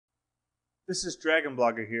This is Dragon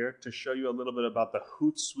Blogger here to show you a little bit about the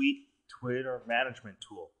HootSuite Twitter management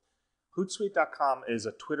tool. HootSuite.com is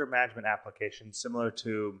a Twitter management application similar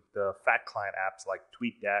to the Fat Client apps like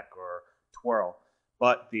TweetDeck or Twirl,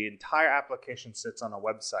 but the entire application sits on a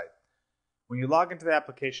website. When you log into the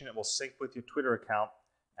application, it will sync with your Twitter account,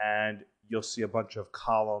 and you'll see a bunch of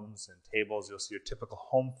columns and tables. You'll see your typical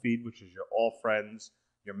home feed, which is your all friends,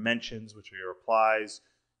 your mentions, which are your replies.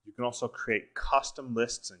 You can also create custom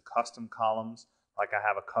lists and custom columns. Like I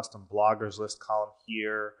have a custom bloggers list column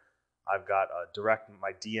here. I've got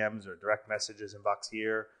my DMs or direct messages inbox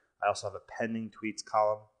here. I also have a pending tweets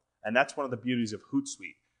column. And that's one of the beauties of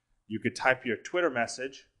HootSuite. You could type your Twitter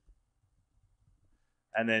message,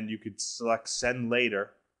 and then you could select send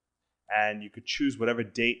later, and you could choose whatever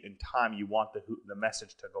date and time you want the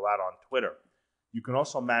message to go out on Twitter. You can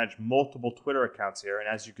also manage multiple Twitter accounts here, and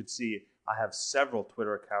as you can see, I have several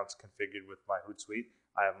Twitter accounts configured with my HootSuite.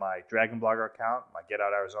 I have my Dragon Blogger account, my Get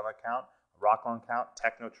Out Arizona account, Rockland account,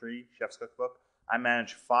 Technotree, Chef's Cookbook. I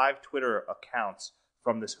manage 5 Twitter accounts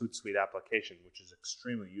from this HootSuite application, which is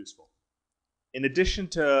extremely useful. In addition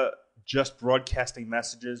to just broadcasting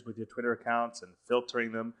messages with your Twitter accounts and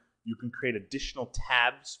filtering them, you can create additional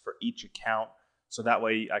tabs for each account. So that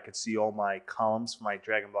way I could see all my columns for my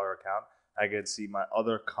Dragon Blogger account. I could see my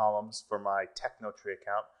other columns for my Technotree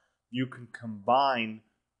account. You can combine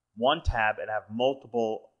one tab and have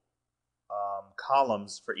multiple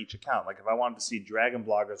columns for each account. Like if I wanted to see Dragon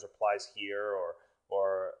Bloggers replies here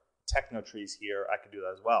or Technotrees here, I could do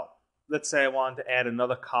that as well. Let's say I wanted to add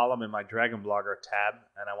another column in my Dragon Blogger tab,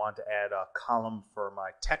 and I want to add a column for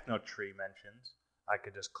my Technotree mentions. I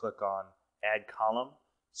could just click on Add Column,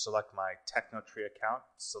 select my Technotree account,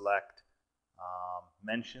 select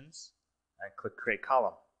Mentions, and click Create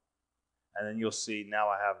Column. And then you'll see now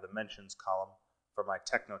I have the Mentions column for my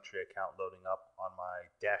Technotree account loading up on my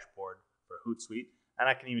dashboard for HootSuite. And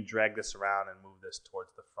I can even drag this around and move this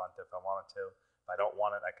towards the front if I wanted to. If I don't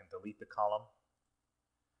want it, I can delete the column.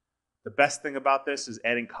 The best thing about this is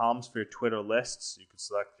adding columns for your Twitter lists. You can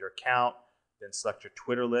select your account, then select your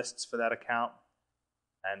Twitter lists for that account.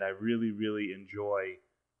 And I really, really enjoy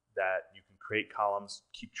that you can create columns,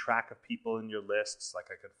 keep track of people in your lists. Like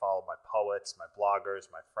I could follow my poets, my bloggers,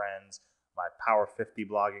 my friends, my Power 50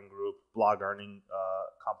 blogging group, blog earning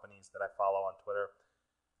companies that I follow on Twitter.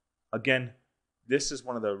 Again, this is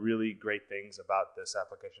one of the really great things about this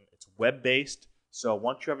application. It's web-based, so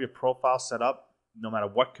once you have your profile set up, no matter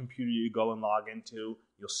what computer you go and log into,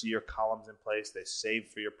 you'll see your columns in place. They save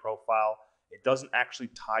for your profile. It doesn't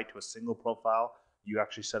actually tie to a single profile. You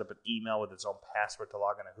actually set up an email with its own password to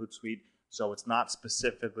log into HootSuite, so it's not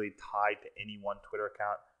specifically tied to any one Twitter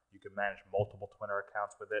account. You can manage multiple Twitter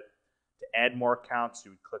accounts with it. To add more accounts,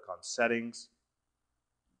 you would click on Settings,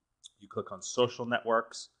 you click on Social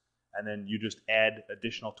Networks, and then you just add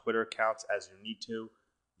additional Twitter accounts as you need to.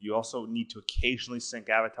 You also need to occasionally sync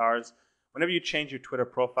avatars. Whenever you change your Twitter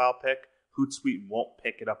profile pic, HootSuite won't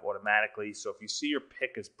pick it up automatically, so if you see your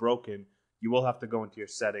pic is broken, you will have to go into your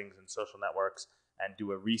settings and social networks and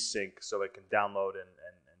do a resync so it can download and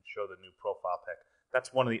show the new profile pic.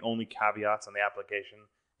 That's one of the only caveats on the application,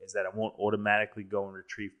 is that it won't automatically go and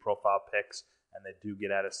retrieve profile pics, and they do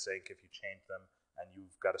get out of sync if you change them, and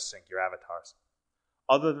you've got to sync your avatars.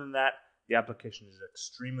 Other than that, the application is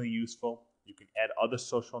extremely useful. You can add other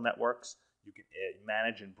social networks. You can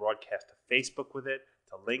manage and broadcast to Facebook with it,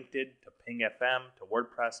 to LinkedIn, to Ping FM, to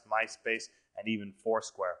WordPress, MySpace, and even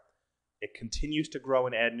Foursquare. It continues to grow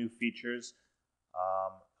and add new features.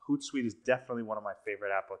 HootSuite is definitely one of my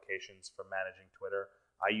favorite applications for managing Twitter.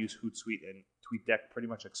 I use HootSuite and TweetDeck pretty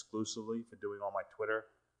much exclusively for doing all my Twitter,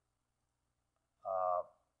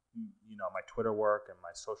 my Twitter work and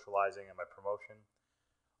my socializing and my promotion.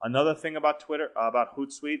 Another thing about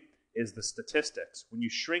HootSuite is the statistics. When you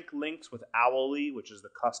shrink links with Owly, which is the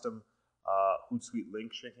custom HootSuite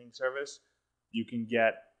link shrinking service, you can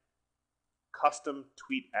get custom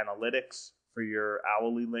tweet analytics for your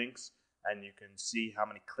Owly links, and you can see how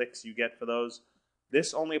many clicks you get for those.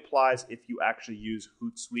 This only applies if you actually use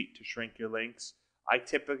HootSuite to shrink your links. I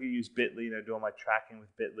typically use Bitly, and I do all my tracking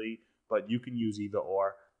with Bitly, but you can use either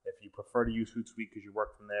or. If you prefer to use HootSuite because you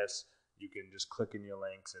work from this, you can just click in your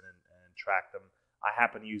links and track them. I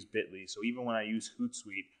happen to use Bitly, so even when I use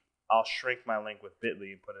HootSuite, I'll shrink my link with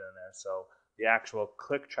Bitly and put it in there. So the actual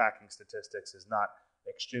click tracking statistics is not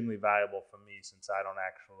extremely valuable for me, since I don't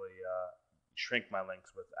actually shrink my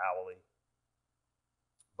links with Owly.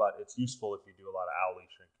 But it's useful if you do a lot of Owly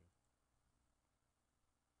shrinking.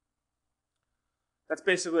 That's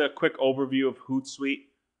basically a quick overview of HootSuite.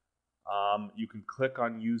 You can click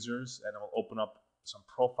on users and it will open up some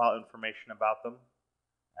profile information about them.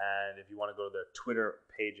 And if you want to go to their Twitter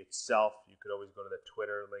page itself, you could always go to the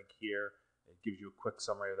Twitter link here. It gives you a quick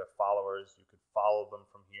summary of their followers. You could follow them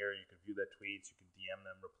from here. You could view their tweets. You can DM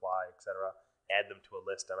them, reply, etc. Add them to a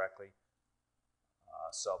list directly.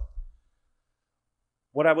 So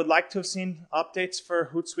what I would like to have seen updates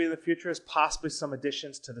for HootSuite in the future is possibly some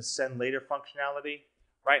additions to the send later functionality.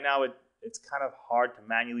 Right now, it's kind of hard to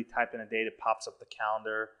manually type in a date. It pops up the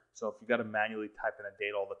calendar. So if you've got to manually type in a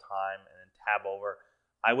date all the time and then tab over,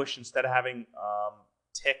 I wish instead of having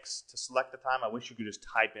ticks to select the time, I wish you could just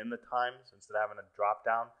type in the times instead of having a drop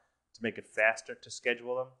down to make it faster to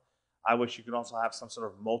schedule them. I wish you could also have some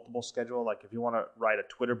sort of multiple schedule. Like if you want to write a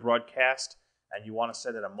Twitter broadcast and you want to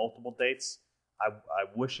send it on multiple dates, I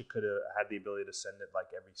wish it could have had the ability to send it like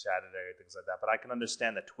every Saturday or things like that. But I can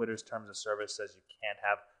understand that Twitter's terms of service says you can't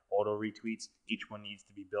have auto retweets. Each one needs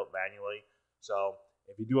to be built manually. So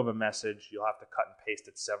if you do have a message, you'll have to cut and paste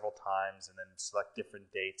it several times and then select different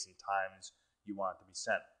dates and times you want it to be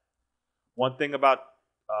sent. One thing about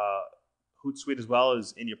HootSuite as well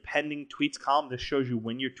is in your pending tweets column, this shows you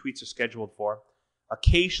when your tweets are scheduled for.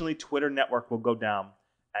 Occasionally, Twitter network will go down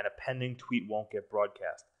and a pending tweet won't get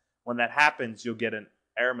broadcast. When that happens, you'll get an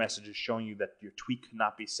error message showing you that your tweet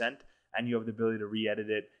cannot be sent, and you have the ability to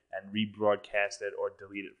re-edit it and rebroadcast it or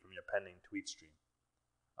delete it from your pending tweet stream.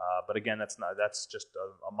 But again, that's just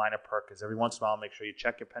a minor perk, because every once in a while, make sure you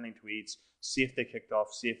check your pending tweets, see if they kicked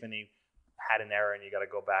off, see if any had an error, and you got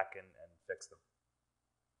to go back and fix them.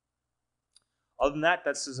 Other than that,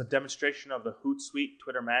 this is a demonstration of the HootSuite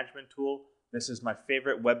Twitter management tool. This is my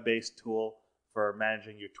favorite web-based tool for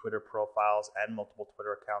managing your Twitter profiles and multiple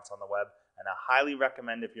Twitter accounts on the web. And I highly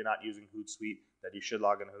recommend, if you're not using HootSuite, that you should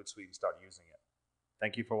log into HootSuite and start using it.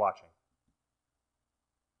 Thank you for watching.